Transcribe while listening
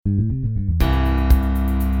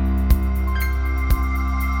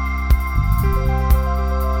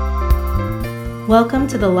Welcome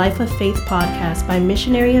to the Life of Faith podcast by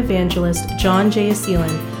missionary evangelist John J.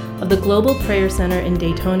 Aseelan of the Global Prayer Center in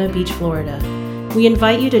Daytona Beach, Florida. We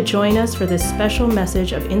invite you to join us for this special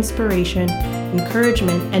message of inspiration,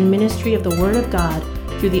 encouragement, and ministry of the Word of God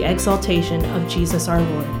through the exaltation of Jesus our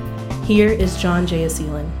Lord. Here is John J.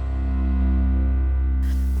 Aseelan.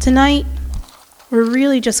 Tonight, we're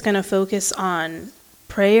really just going to focus on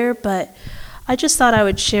prayer, but I just thought I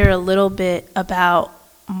would share a little bit about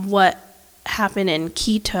what happened in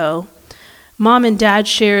Quito. Mom and Dad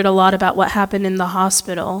shared a lot about what happened in the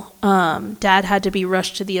hospital. Dad had to be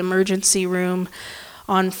rushed to the emergency room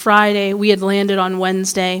on Friday. We had landed on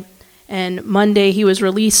Wednesday, and Monday he was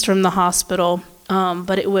released from the hospital,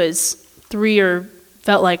 but it was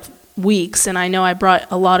felt like weeks, and I know I brought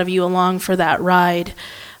a lot of you along for that ride.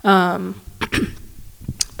 But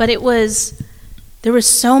there was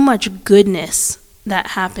so much goodness that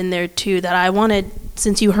happened there too that I wanted,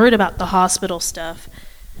 since you heard about the hospital stuff,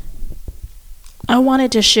 I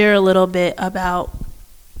wanted to share a little bit about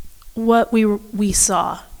what we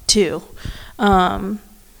saw too.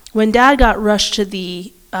 When Dad got rushed to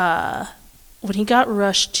the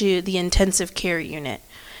intensive care unit,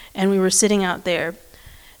 and we were sitting out there,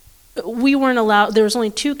 we weren't allowed. There was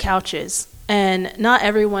only 2 couches. And not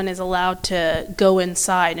everyone is allowed to go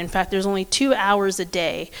inside. In fact, there's only 2 hours a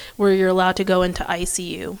day where you're allowed to go into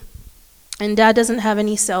ICU. And Dad doesn't have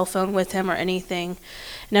any cell phone with him or anything.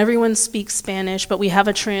 And everyone speaks Spanish, but we have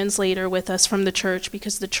a translator with us from the church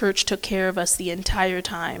because the church took care of us the entire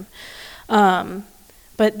time. But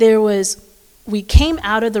we came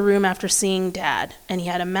out of the room after seeing Dad, and he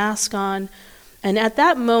had a mask on. And at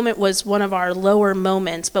that moment was one of our lower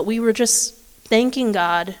moments, but we were just thanking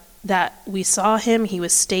God that we saw him, he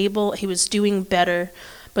was stable, he was doing better,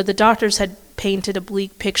 but the doctors had painted a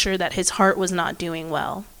bleak picture that his heart was not doing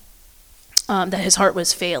well, that his heart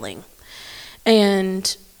was failing.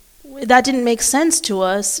 And that didn't make sense to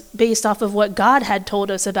us based off of what God had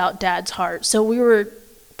told us about Dad's heart. So we were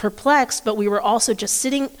perplexed, but we were also just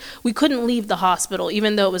sitting. We couldn't leave the hospital,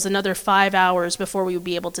 even though it was another 5 hours before we would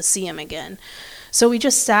be able to see him again. So we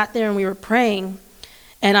just sat there and we were praying.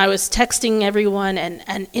 And I was texting everyone,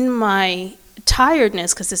 and in my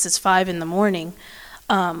tiredness, because this is 5 a.m,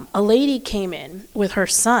 a lady came in with her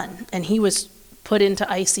son, and he was put into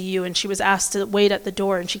ICU, and she was asked to wait at the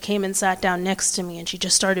door, and she came and sat down next to me, and she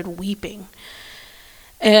just started weeping.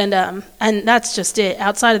 And that's just it.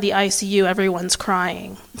 Outside of the ICU, everyone's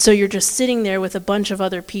crying. So you're just sitting there with a bunch of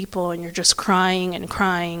other people, and you're just crying and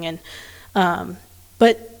crying. And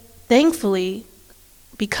but thankfully,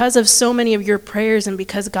 because of so many of your prayers and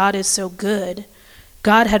because God is so good,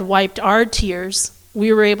 God had wiped our tears.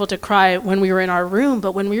 We were able to cry when we were in our room,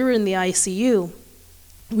 but when we were in the ICU,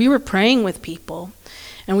 we were praying with people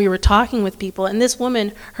and we were talking with people. And this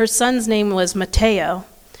woman, her son's name was Mateo,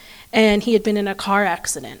 and he had been in a car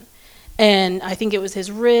accident. And I think it was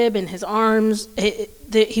his rib and his arms.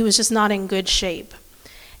 He was just not in good shape.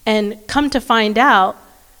 And come to find out,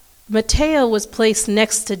 Mateo was placed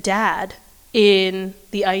next to Dad in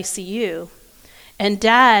the ICU. And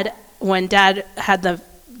Dad, when Dad had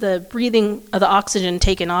the breathing of the oxygen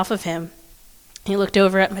taken off of him, he looked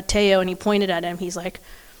over at Mateo and he pointed at him. He's like,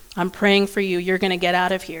 "I'm praying for you. You're going to get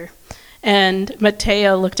out of here." And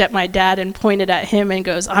Mateo looked at my dad and pointed at him and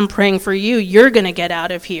goes, "I'm praying for you. You're going to get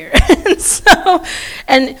out of here."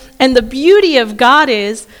 And the beauty of God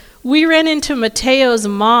is, we ran into Mateo's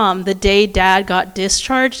mom the day Dad got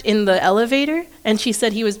discharged in the elevator, and she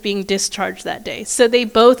said he was being discharged that day. So they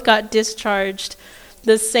both got discharged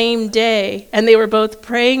the same day, and they were both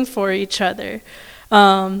praying for each other.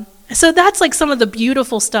 So that's like some of the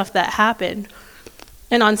beautiful stuff that happened.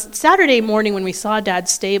 And on Saturday morning when we saw Dad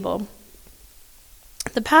stable,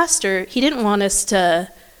 the pastor, he didn't want us to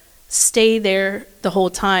stay there the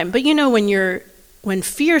whole time. But you know, when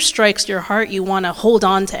fear strikes your heart, you want to hold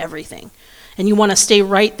on to everything. And you want to stay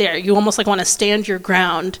right there. You almost like want to stand your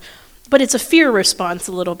ground. But it's a fear response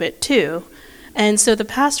a little bit too. And so the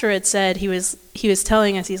pastor had said, he was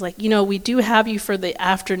telling us, he's like, we do have you for the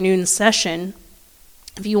afternoon session.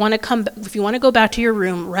 If you want to go back to your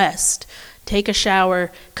room, rest, take a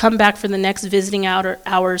shower, come back for the next visiting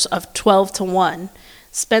hours of 12 to 1.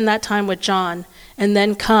 Spend that time with John, and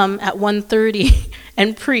then come at 1:30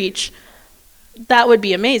 and preach. That would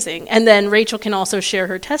be amazing. And then Rachel can also share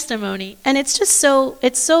her testimony. And it's just so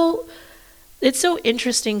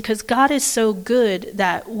interesting because God is so good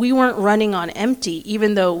that we weren't running on empty,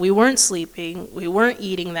 even though we weren't sleeping, we weren't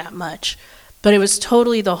eating that much. But it was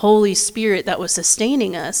totally the Holy Spirit that was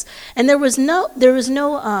sustaining us. And there was no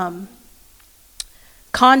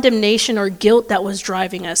condemnation or guilt that was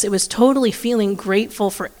driving us. It was totally feeling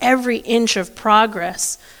grateful for every inch of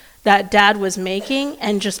progress that Dad was making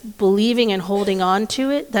and just believing and holding on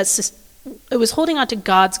to it. It was holding on to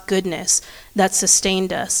God's goodness that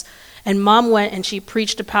sustained us. And Mom went and she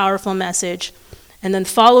preached a powerful message. And then the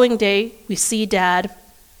following day, we see Dad,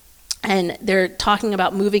 and they're talking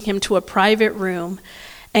about moving him to a private room.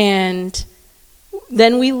 And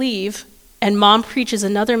then we leave, and Mom preaches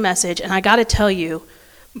another message. And I got to tell you,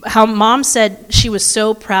 how Mom said she was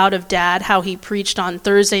so proud of Dad, how he preached on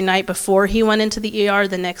Thursday night before he went into the ER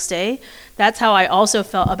the next day. That's how I also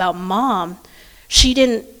felt about Mom.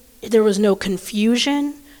 There was no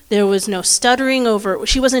confusion. There was no stuttering over,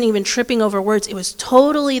 she wasn't even tripping over words. It was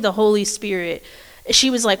totally the Holy Spirit. She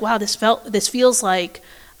was like, wow, this feels like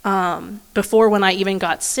before when I even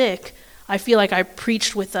got sick, I feel like I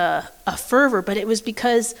preached with a fervor, but it was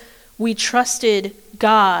because we trusted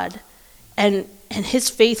God and his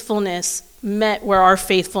faithfulness met where our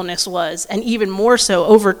faithfulness was, and even more so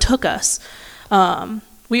overtook us.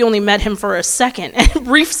 We only met him for a second, and a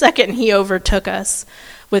brief second he overtook us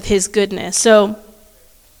with his goodness. So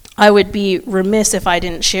I would be remiss if I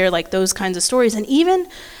didn't share like those kinds of stories. And even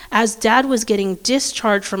as Dad was getting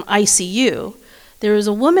discharged from ICU, there was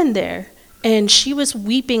a woman there, and she was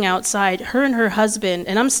weeping outside, her and her husband,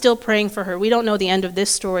 and I'm still praying for her. We don't know the end of this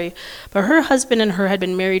story, but her husband and her had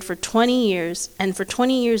been married for 20 years, and for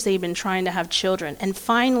 20 years they'd been trying to have children. And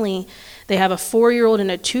finally, they have a 4-year-old and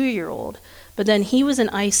a 2-year-old. But then he was in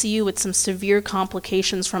ICU with some severe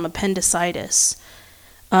complications from appendicitis.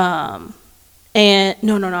 And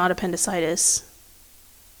no, not appendicitis.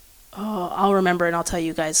 Oh, I'll remember and I'll tell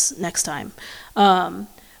you guys next time.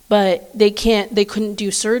 But they couldn't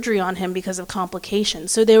do surgery on him because of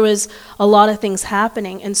complications. So there was a lot of things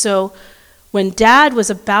happening. And so when Dad was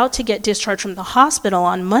about to get discharged from the hospital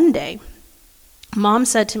on Monday, Mom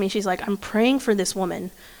said to me, she's like, I'm praying for this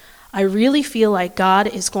woman. I really feel like God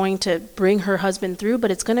is going to bring her husband through,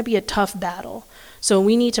 but it's going to be a tough battle. So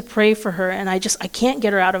we need to pray for her, and I can't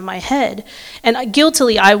get her out of my head. And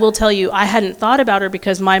guiltily, I will tell you, I hadn't thought about her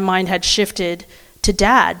because my mind had shifted to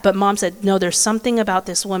Dad. But Mom said, no, there's something about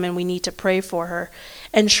this woman. We need to pray for her.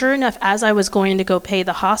 And sure enough, as I was going to go pay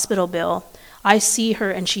the hospital bill, I see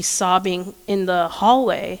her, and she's sobbing in the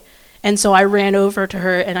hallway. And so I ran over to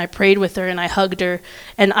her, and I prayed with her, and I hugged her.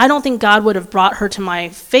 And I don't think God would have brought her to my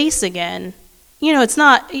face again. You know, it's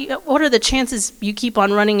not, what are the chances you keep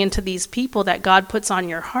on running into these people that God puts on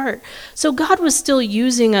your heart? So God was still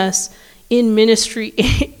using us in ministry,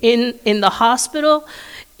 in the hospital,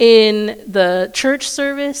 in the church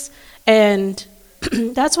service. And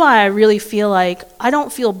that's why I really feel like, I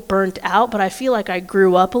don't feel burnt out, but I feel like I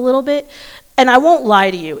grew up a little bit. And I won't lie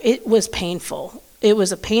to you, it was painful. It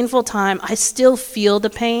was a painful time. I still feel the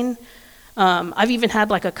pain. I've even had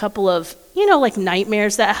like a couple of, like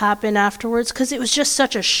nightmares that happen afterwards, because it was just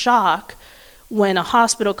such a shock when a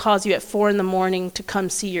hospital calls you at 4 a.m. to come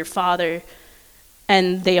see your father,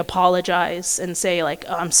 and they apologize and say like,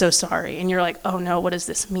 oh, I'm so sorry. And you're like, oh no, what does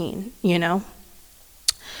this mean?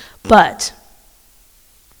 But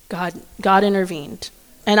God intervened.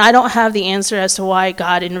 And I don't have the answer as to why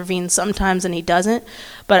God intervenes sometimes and he doesn't.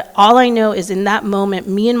 But all I know is in that moment,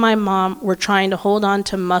 me and my mom were trying to hold on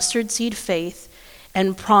to mustard seed faith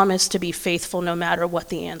and promise to be faithful no matter what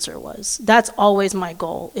the answer was. That's always my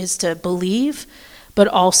goal, is to believe, but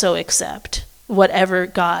also accept whatever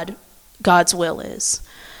God's will is.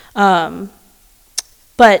 But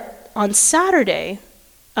on Saturday,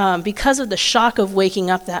 because of the shock of waking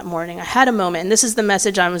up that morning, I had a moment, and this is the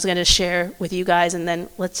message I was going to share with you guys, and then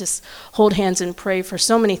let's just hold hands and pray for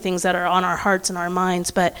so many things that are on our hearts and our minds.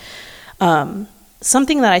 But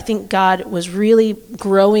something that I think God was really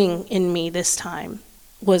growing in me this time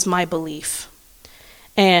was my belief,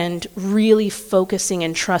 and really focusing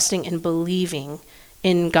and trusting and believing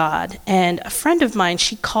in God. And a friend of mine,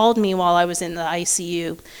 she called me while I was in the ICU,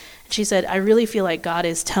 and she said, I really feel like God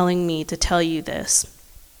is telling me to tell you this.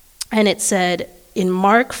 And it said in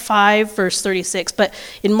Mark 5, verse 36, but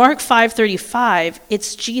in Mark 5:35,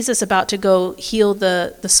 it's Jesus about to go heal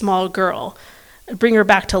the small girl, bring her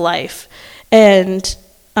back to life. And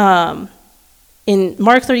in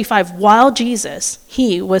Mark 35, while Jesus,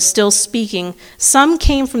 he was still speaking, some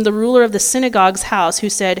came from the ruler of the synagogue's house who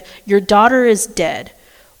said, your daughter is dead.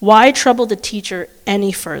 Why trouble the teacher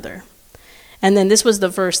any further? And then this was the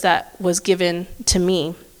verse that was given to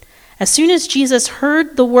me. As soon as Jesus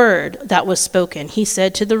heard the word that was spoken, he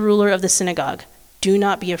said to the ruler of the synagogue, do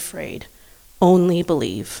not be afraid, only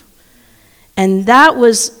believe. And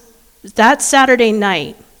that Saturday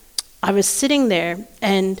night, I was sitting there,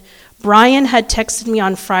 and Brian had texted me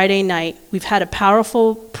on Friday night, we've had a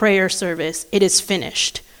powerful prayer service, it is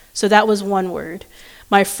finished. So that was one word.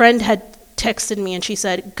 My friend had texted me and she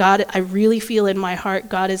said, God, I really feel in my heart,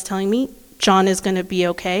 God is telling me John is going to be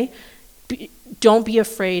okay. Don't be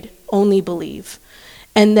afraid, only believe.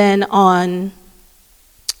 And then on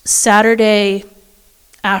Saturday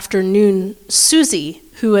afternoon, Susie,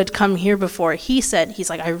 who had come here before, he's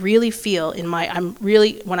like, I really feel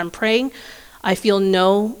when I'm praying, I feel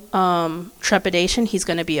no trepidation, he's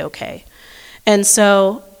going to be okay. And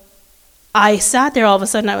so I sat there all of a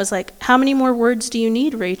sudden, I was like, how many more words do you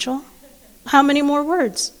need, Rachel? How many more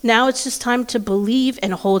words? Now it's just time to believe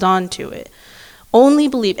and hold on to it. Only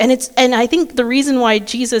believe. And I think the reason why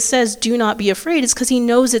Jesus says do not be afraid is because he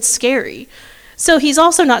knows it's scary. So he's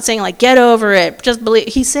also not saying like, get over it, just believe.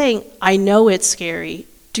 He's saying, I know it's scary.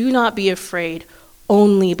 Do not be afraid.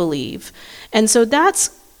 Only believe. And so that's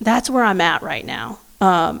where I'm at right now.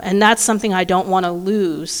 And that's something I don't want to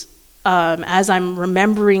lose as I'm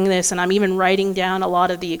remembering this, and I'm even writing down a lot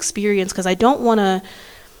of the experience, because I don't want to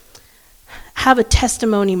have a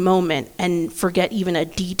testimony moment and forget even a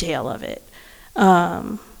detail of it.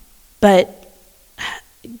 But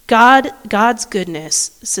God's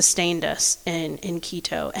goodness sustained us in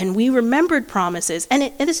Quito, and we remembered promises.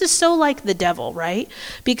 And this is so like the devil, right?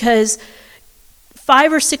 Because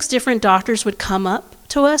 5 or 6 different doctors would come up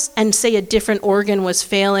to us and say a different organ was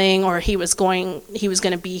failing, or he was going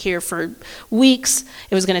to be here for weeks.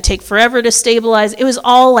 It was going to take forever to stabilize. It was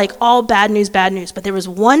all bad news. But there was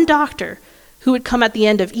one doctor who would come at the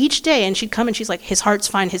end of each day, and she'd come and she's like, his heart's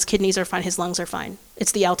fine, his kidneys are fine, his lungs are fine.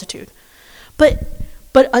 It's the altitude.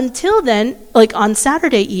 But until then, like on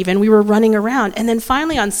Saturday even, we were running around. And then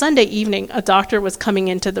finally on Sunday evening, a doctor was coming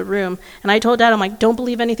into the room. And I told Dad, I'm like, don't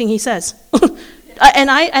believe anything he says.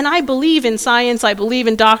 And I believe in science, I believe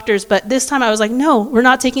in doctors, but this time I was like, no, we're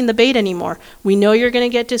not taking the bait anymore. We know you're going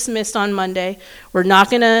to get dismissed on Monday. We're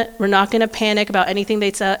not going to panic about anything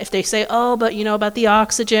they say. If they say, oh, but about the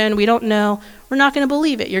oxygen, we don't know. We're not going to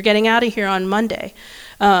believe it. You're getting out of here on Monday.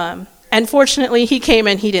 And fortunately, he came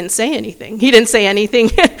and he didn't say anything.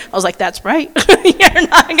 I was like, that's right.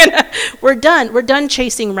 We're done. We're done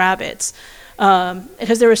chasing rabbits.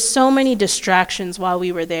 Because there were so many distractions while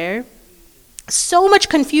we were there. So much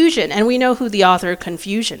confusion, and we know who the author of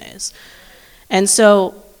confusion is. And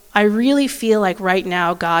so I really feel like right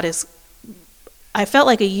now I felt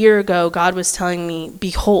like a year ago God was telling me,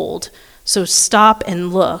 behold, so stop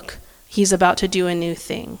and look, he's about to do a new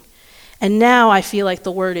thing. And now I feel like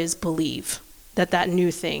the word is believe, that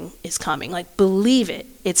new thing is coming. Like, believe it,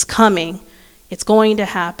 it's coming, it's going to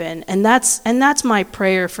happen. And that's my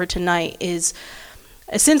prayer for tonight is,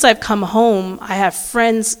 since I've come home, I have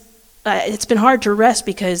friends. It's been hard to rest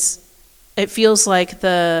because it feels like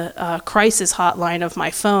the crisis hotline of my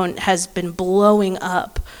phone has been blowing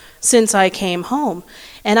up since I came home.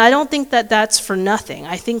 And I don't think that that's for nothing.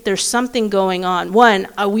 I think there's something going on. One,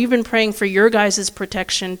 we've been praying for your guys'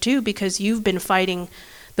 protection too, because you've been fighting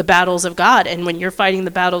the battles of God. And when you're fighting the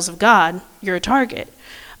battles of God, you're a target.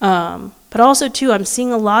 But also too, I'm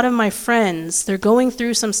seeing a lot of my friends, they're going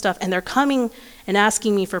through some stuff and they're coming and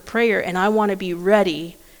asking me for prayer, and I want to be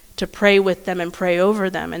ready to pray with them and pray over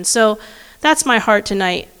them. And so that's my heart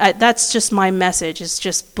tonight. That's just my message, is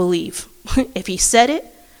just believe. If he said it,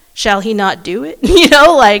 shall he not do it?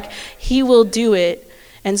 He will do it.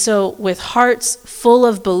 And so with hearts full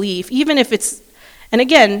of belief, even if it's, and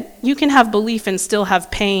again, you can have belief and still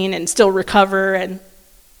have pain and still recover and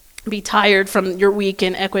be tired from your week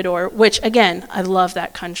in Ecuador, which again, I love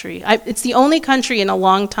that country. It's the only country in a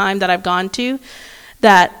long time that I've gone to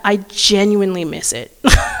that I genuinely miss it.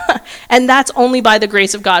 And that's only by the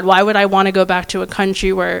grace of God. Why would I want to go back to a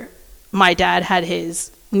country where my dad had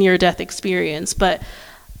his near-death experience? But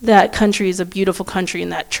that country is a beautiful country,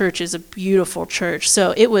 and that church is a beautiful church.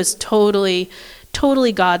 So it was totally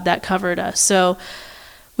God that covered us. So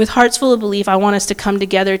with hearts full of belief, I want us to come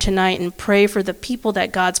together tonight and pray for the people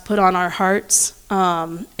that God's put on our hearts,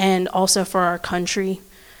 and also for our country,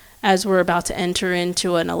 as we're about to enter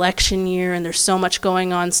into an election year, and there's so much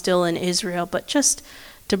going on still in Israel, but just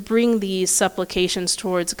to bring these supplications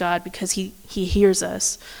towards God, because he hears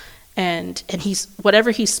us, and he's,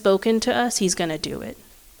 whatever he's spoken to us, he's going to do it.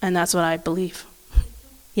 And that's what I believe.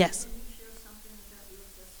 Yes. Can you share something about your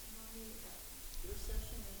testimony at your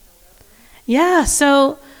session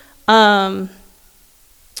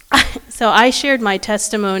in Calabria? So I shared my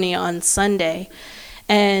testimony on Sunday,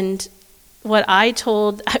 and what I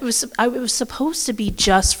told, it was supposed to be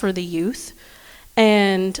just for the youth,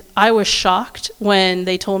 and I was shocked when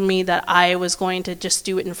they told me that I was going to just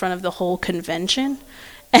do it in front of the whole convention.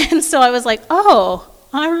 And so I was like, oh,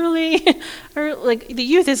 like the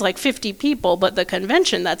youth is like 50 people, but the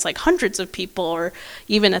convention, that's like hundreds of people or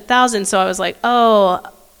even 1,000. So I was like, oh,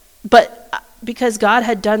 but because God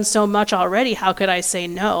had done so much already, how could I say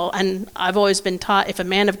no? And I've always been taught if a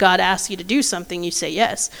man of God asks you to do something, you say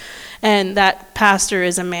yes. And that pastor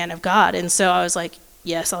is a man of God. And so I was like,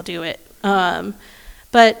 yes, I'll do it.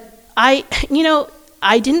 But I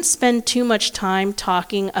didn't spend too much time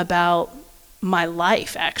talking about my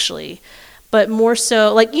life, actually, but more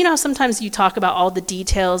so, like, sometimes you talk about all the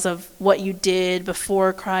details of what you did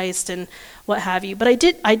before Christ and what have you. But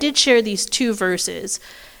I did share these 2 verses.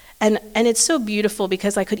 And it's so beautiful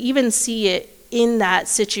because I could even see it in that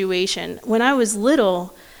situation. When I was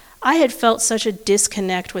little, I had felt such a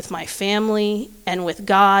disconnect with my family and with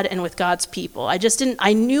God and with God's people.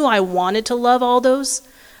 I knew I wanted to love all those,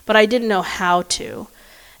 but I didn't know how to.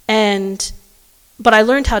 But I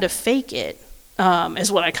learned how to fake it,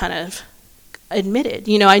 is what I kind of admitted.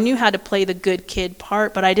 I knew how to play the good kid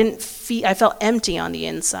part, but I felt empty on the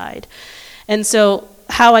inside. And so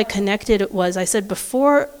how I connected it was, I said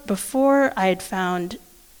before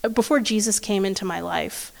Jesus came into my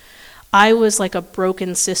life, I was like a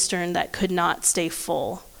broken cistern that could not stay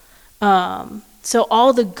full. So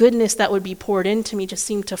all the goodness that would be poured into me just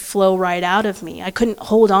seemed to flow right out of me. I couldn't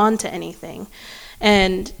hold on to anything.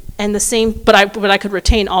 And the same, but I could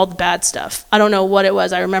retain all the bad stuff. I don't know what it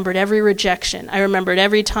was. I remembered every rejection. I remembered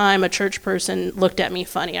every time a church person looked at me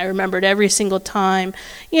funny. I remembered every single time.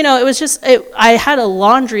 It was just, I had a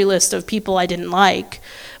laundry list of people I didn't like,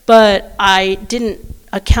 but I didn't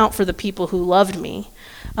account for the people who loved me.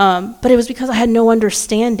 But it was because I had no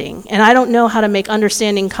understanding. And I don't know how to make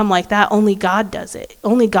understanding come like that. Only God does it.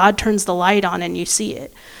 Only God turns the light on and you see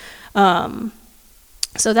it.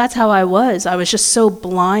 So that's how I was. I was just so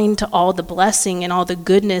blind to all the blessing and all the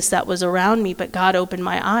goodness that was around me, but God opened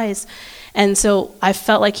my eyes. And so I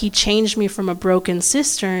felt like he changed me from a broken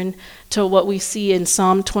cistern to what we see in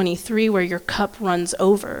Psalm 23, where your cup runs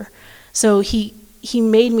over. So he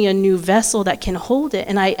made me a new vessel that can hold it.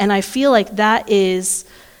 And I feel like that is,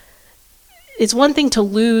 it's one thing to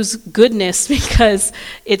lose goodness because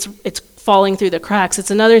it's falling through the cracks.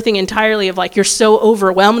 It's another thing entirely of like you're so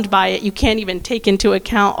overwhelmed by it you can't even take into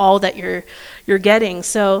account all that you're getting.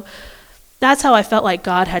 So that's how I felt like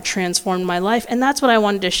God had transformed my life, and that's what I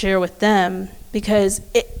wanted to share with them, because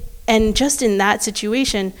and just in that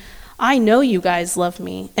situation, I know you guys love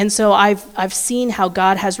me, and so I've seen how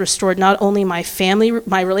God has restored not only my family,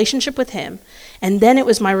 my relationship with him, and then it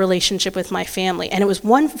was my relationship with my family, and it was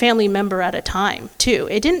one family member at a time too.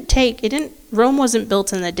 Rome wasn't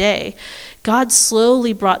built in a day. God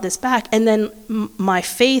slowly brought this back, and then my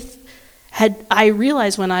faith I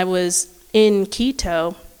realized when I was in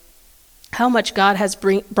Quito how much God has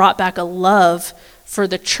brought back a love for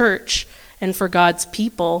the church and for God's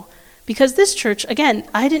people. Because this church, again,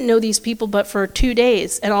 I didn't know these people but for 2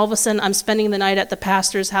 days, and all of a sudden I'm spending the night at the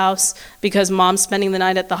pastor's house because mom's spending the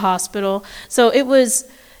night at the hospital. So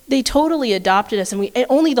they totally adopted us, and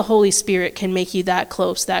only the Holy Spirit can make you that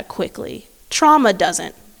close that quickly. Trauma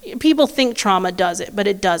doesn't. People think trauma does it, but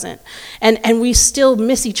it doesn't. And we still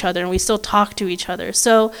miss each other, and we still talk to each other.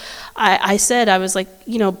 So I was like,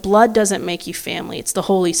 blood doesn't make you family. It's the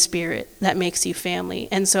Holy Spirit that makes you family.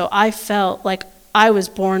 And so I felt like I was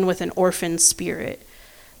born with an orphan spirit,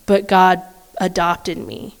 but God adopted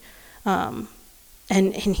me. And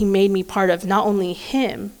he made me part of not only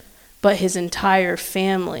him, but his entire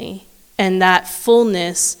family. And that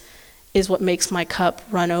fullness is what makes my cup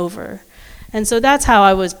run over. And so that's how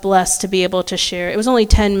I was blessed to be able to share. It was only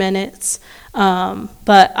 10 minutes,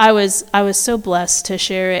 but I was so blessed to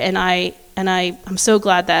share it. And I'm so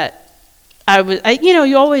glad that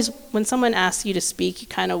you always, when someone asks you to speak, you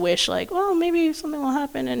kind of wish like, well, maybe something will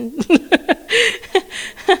happen and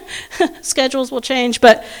schedules will change.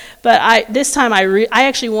 But this time I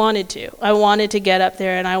actually wanted to. I wanted to get up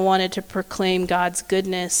there and I wanted to proclaim God's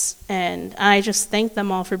goodness. And I just thank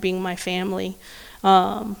them all for being my family.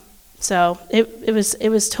 So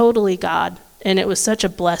it was totally God, and it was such a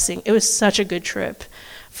blessing. It was such a good trip.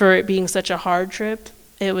 For it being such a hard trip,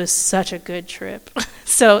 it was such a good trip.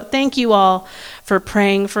 So thank you all for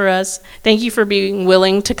praying for us. Thank you for being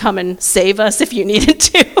willing to come and save us if you needed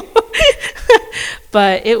to.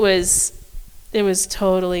 But it was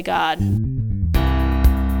totally God.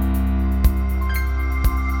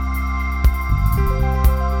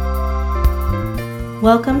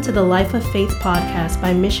 Welcome to the Life of Faith podcast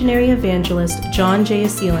by missionary evangelist John J.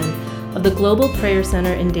 Aseelan of the Global Prayer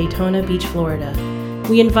Center in Daytona Beach, Florida.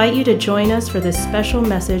 We invite you to join us for this special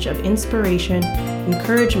message of inspiration,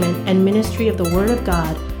 encouragement, and ministry of the Word of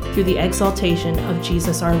God through the exaltation of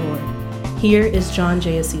Jesus our Lord. Here is John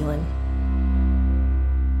J. Aseelan.